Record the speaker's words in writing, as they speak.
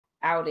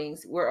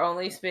outings. We're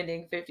only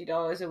spending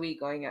 $50 a week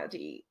going out to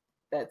eat.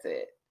 That's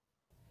it.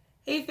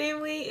 Hey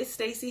family, it's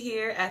Stacy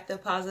here at the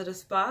Positive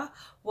Spa.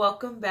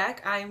 Welcome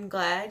back. I'm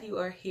glad you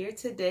are here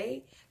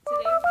today.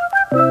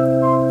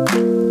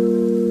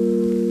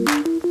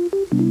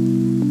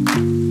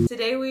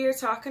 Today we are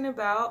talking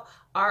about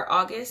our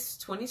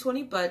August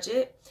 2020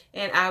 budget,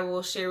 and I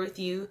will share with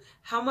you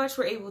how much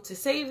we're able to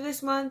save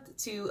this month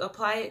to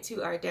apply it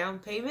to our down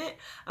payment.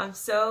 I'm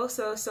so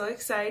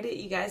excited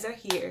you guys are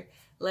here.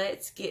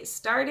 Let's get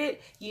started.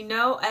 You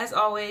know, as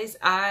always,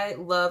 I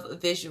love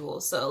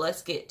visuals, so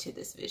let's get to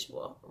this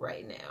visual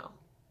right now.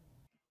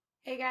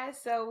 Hey guys,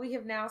 so we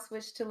have now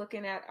switched to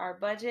looking at our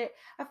budget.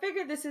 I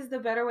figured this is the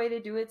better way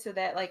to do it so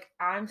that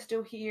I'm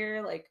still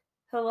here,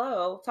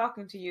 hello,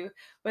 talking to you,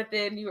 but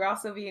then you're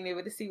also being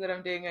able to see what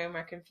I'm doing on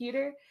my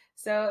computer.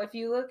 So if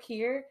you look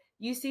here,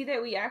 you see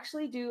that we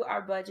actually do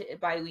our budget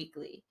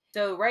bi-weekly.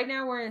 So right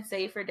now we're in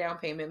save for down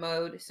payment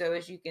mode. So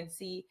as you can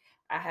see,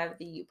 I have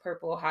the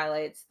purple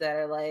highlights that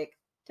are like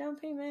down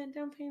payment.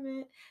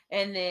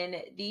 And then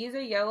these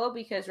are yellow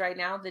because right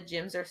now the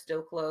gyms are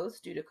still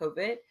closed due to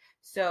COVID.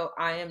 So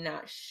I am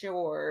not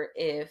sure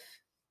if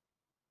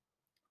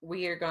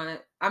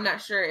I'm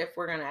not sure if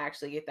we're gonna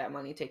actually get that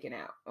money taken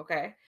out,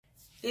 okay?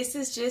 This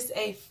is just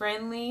a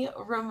friendly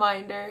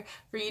reminder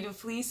for you to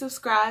please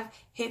subscribe,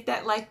 hit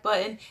that like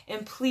button,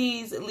 and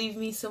please leave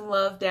me some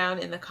love down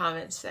in the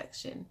comments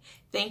section.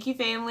 Thank you,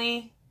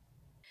 family.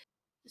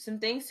 Some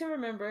things to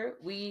remember: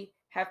 we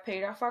have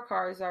paid off our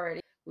cars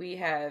already. We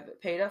have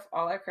paid off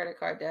all our credit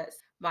card debts.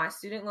 My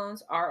student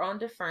loans are on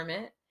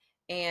deferment,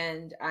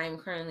 and I am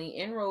currently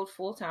enrolled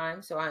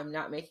full-time, so I'm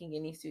not making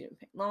any student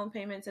loan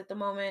payments at the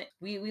moment.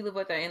 We live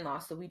with our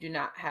in-laws, so we do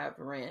not have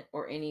rent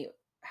or any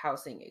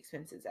housing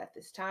expenses at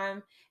this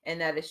time,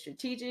 and that is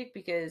strategic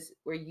because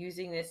we're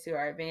using this to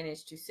our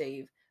advantage to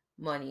save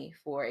money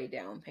for a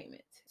down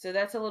payment. So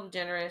that's a little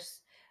generous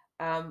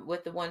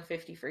with the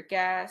 $150 for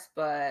gas,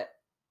 but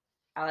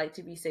I like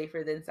to be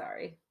safer than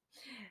sorry.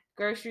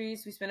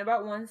 Groceries, we spend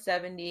about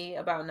 $170,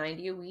 about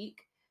 $90 a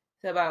week.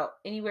 So about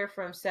anywhere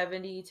from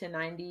 $70 to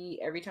 $90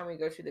 every time we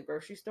go to the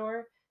grocery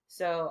store.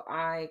 So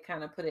I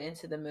kind of put it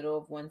into the middle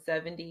of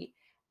 $170.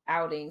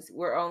 Outings,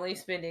 we're only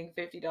spending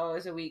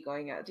 $50 a week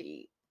going out to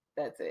eat.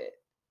 That's it.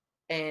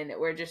 And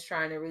we're just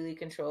trying to really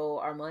control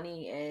our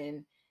money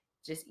and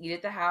just eat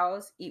at the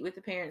house, eat what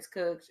the parents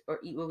cooked,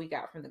 or eat what we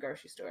got from the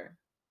grocery store.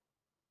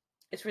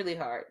 It's really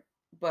hard,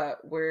 but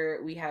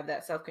we have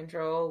that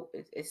self-control.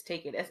 It's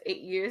taken us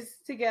 8 years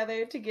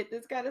together to get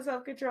this kind of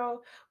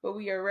self-control, but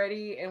we are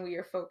ready and we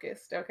are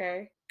focused.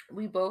 Okay,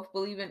 we both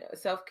believe in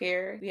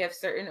self-care. We have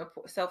certain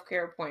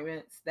self-care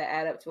appointments that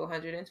add up to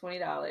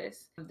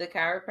 $120. The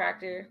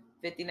chiropractor,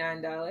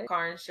 $59.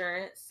 Car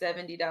insurance,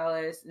 $70.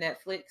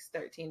 Netflix,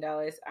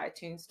 $13.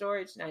 iTunes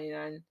storage,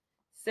 99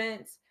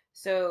 cents.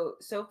 So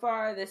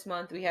far this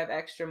month we have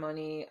extra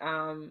money.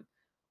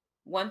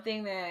 One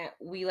thing that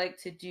we like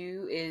to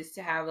do is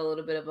to have a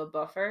little bit of a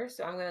buffer.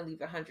 So I'm going to leave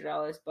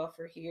 $100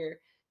 buffer here.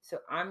 So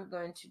I'm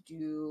going to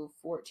do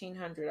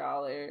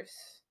 $1,400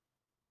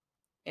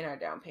 in our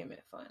down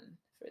payment fund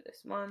for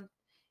this month.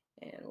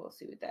 And we'll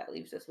see what that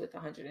leaves us with,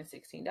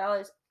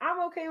 $116. I'm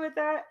okay with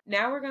that.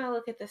 Now we're going to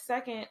look at the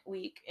second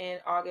week in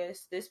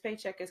August. This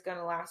paycheck is going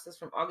to last us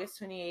from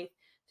August 28th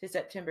to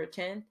September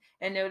 10th.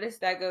 And notice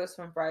that goes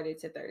from Friday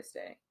to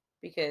Thursday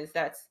because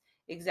that's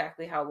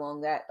exactly how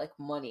long that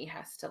money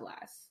has to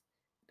last.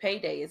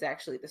 Payday is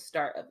actually the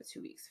start of the 2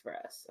 weeks for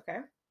us. Okay.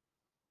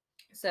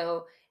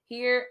 So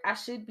here I'm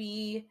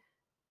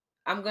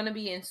going to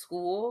be in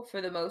school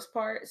for the most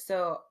part.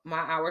 So my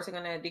hours are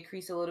going to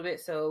decrease a little bit.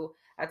 So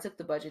I took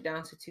the budget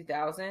down to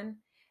 2,000.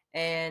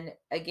 And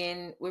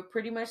again, we're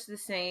pretty much the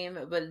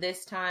same, but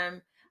this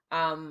time,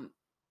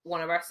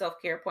 one of our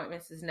self-care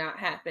appointments is not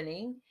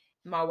happening.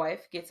 My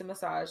wife gets a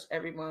massage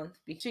every month.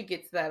 She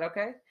gets that.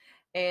 Okay.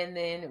 And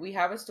then we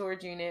have a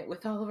storage unit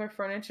with all of our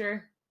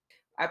furniture.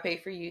 I pay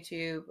for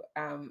YouTube,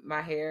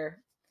 my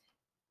hair.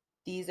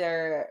 These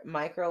are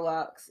micro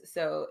locks.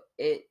 So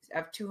I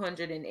have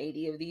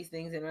 280 of these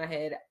things in my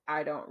head.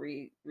 I don't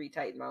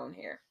retighten my own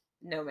hair.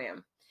 No,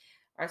 ma'am.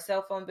 Our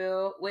cell phone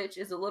bill, which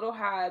is a little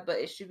high, but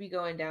it should be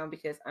going down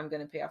because I'm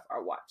going to pay off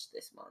our watch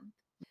this month.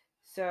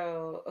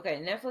 So,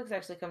 okay, Netflix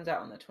actually comes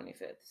out on the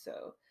 25th.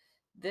 So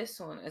this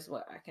one is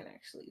what I can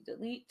actually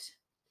delete.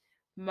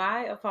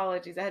 My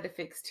apologies. I had to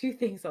fix 2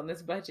 things on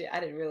this budget. I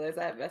didn't realize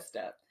I had messed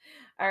up.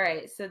 All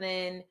right. So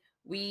then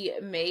we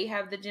may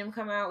have the gym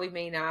come out. We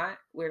may not.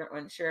 We're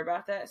unsure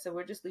about that. So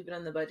we're just leaving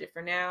on the budget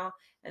for now.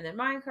 And then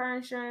my car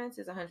insurance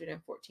is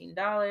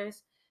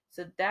 $114.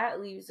 So that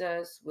leaves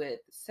us with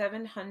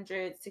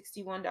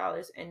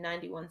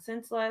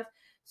 $761.91 left.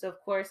 So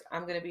of course,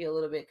 I'm going to be a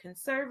little bit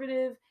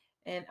conservative.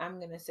 And I'm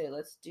going to say,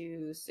 let's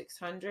do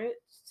 $600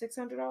 to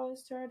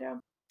our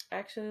down.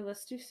 Actually,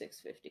 let's do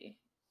 $650.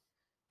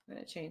 I'm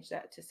going to change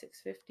that to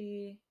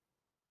 $650.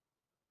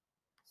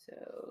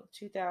 So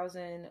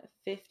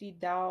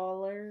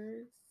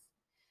 $2,050.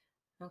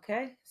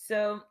 Okay.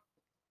 So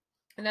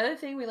another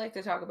thing we like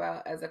to talk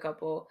about as a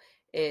couple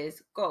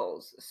is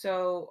goals.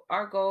 So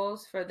our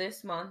goals for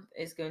this month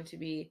is going to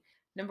be,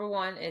 number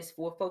one is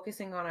we're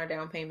focusing on our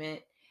down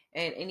payment,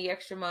 and any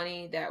extra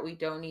money that we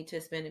don't need to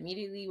spend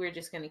immediately, we're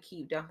just going to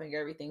keep dumping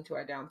everything to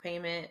our down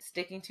payment,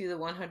 sticking to the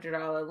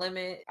 $100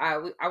 limit. I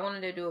wanted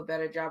to do a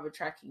better job of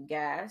tracking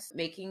gas,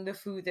 making the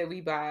food that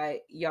we buy.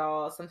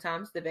 Y'all,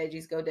 sometimes the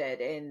veggies go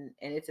dead, and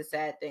it's a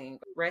sad thing.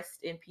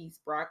 Rest in peace,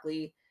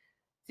 broccoli,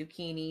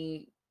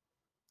 zucchini,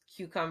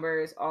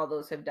 cucumbers, all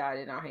those have died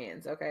in our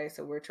hands. Okay,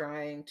 so we're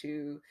trying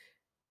to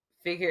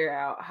figure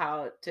out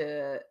how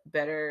to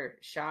better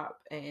shop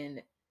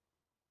and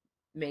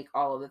make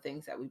all of the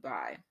things that we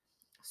buy.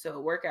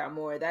 So work out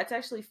more. That's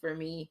actually for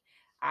me.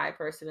 I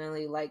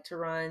personally like to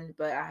run,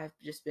 but I have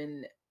just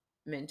been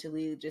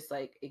mentally just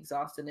like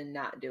exhausted and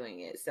not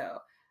doing it. So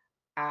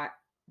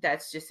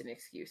that's just an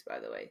excuse, by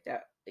the way.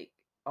 That like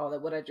all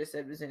that what I just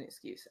said was an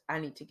excuse. I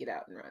need to get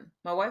out and run.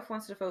 My wife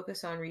wants to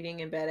focus on reading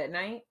in bed at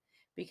night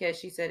because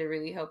she said it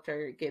really helped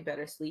her get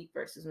better sleep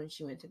versus when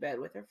she went to bed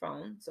with her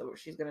phone. So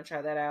she's going to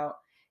try that out.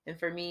 And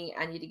for me,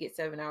 I need to get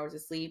 7 hours of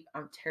sleep.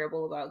 I'm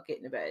terrible about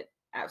getting to bed.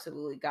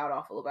 Absolutely god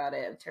awful about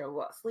it. I'm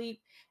terrible about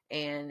sleep,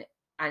 and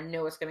I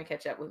know it's going to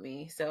catch up with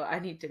me. So I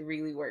need to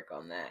really work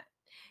on that.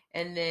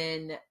 And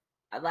then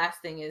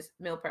last thing is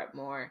meal prep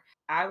more.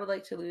 I would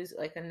like to lose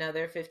like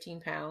another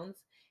 15 pounds,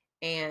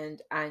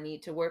 and I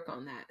need to work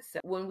on that. So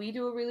when we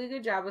do a really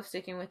good job of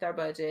sticking with our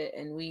budget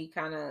and we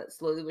kind of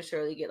slowly but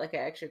surely get like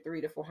an extra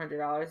 $300 to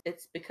 $400,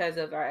 it's because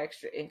of our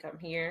extra income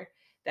here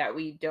that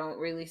we don't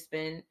really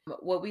spend.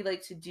 What we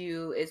like to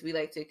do is we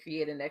like to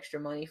create an extra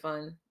money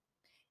fund.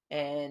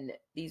 And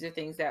these are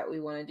things that we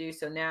want to do.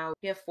 So now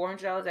we have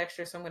 $400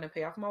 extra. So I'm going to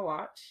pay off my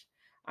watch.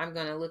 I'm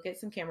going to look at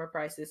some camera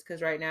prices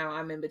because right now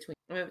I'm in between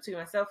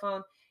my cell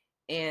phone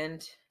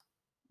and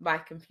my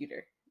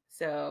computer.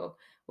 So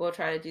we'll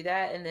try to do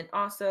that. And then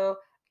also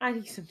I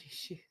need some new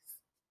shoes.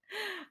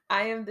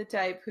 I am the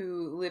type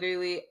who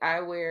literally I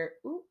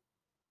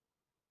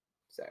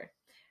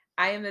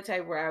am the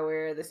type where I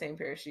wear the same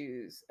pair of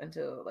shoes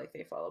until like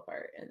they fall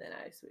apart and then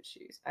I switch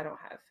shoes. I don't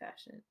have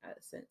fashion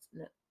sense.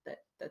 No,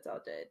 that's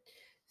all dead.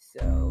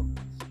 So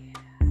yeah.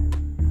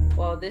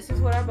 Well, this is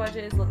what our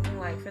budget is looking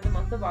like for the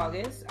month of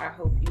August. I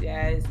hope you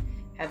guys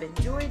have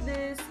enjoyed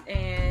this,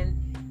 and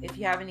if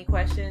you have any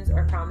questions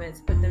or comments,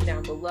 put them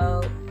down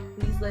below.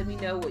 Please let me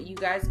know what you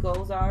guys'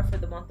 goals are for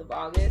the month of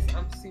August.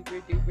 I'm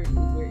super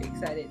duper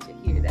excited to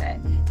hear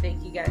that.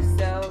 Thank you guys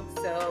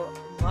so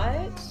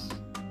much.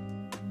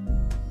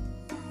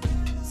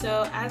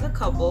 So as a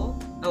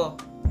couple,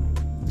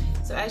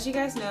 so as you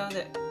guys know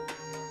that,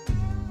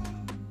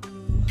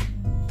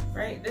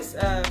 right, this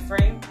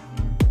frame,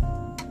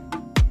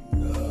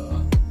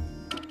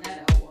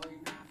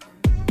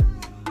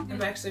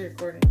 I'm actually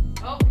recording,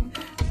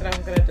 but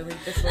I'm gonna delete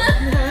this one.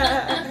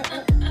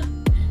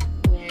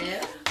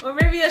 Well, or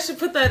maybe I should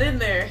put that in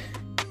there.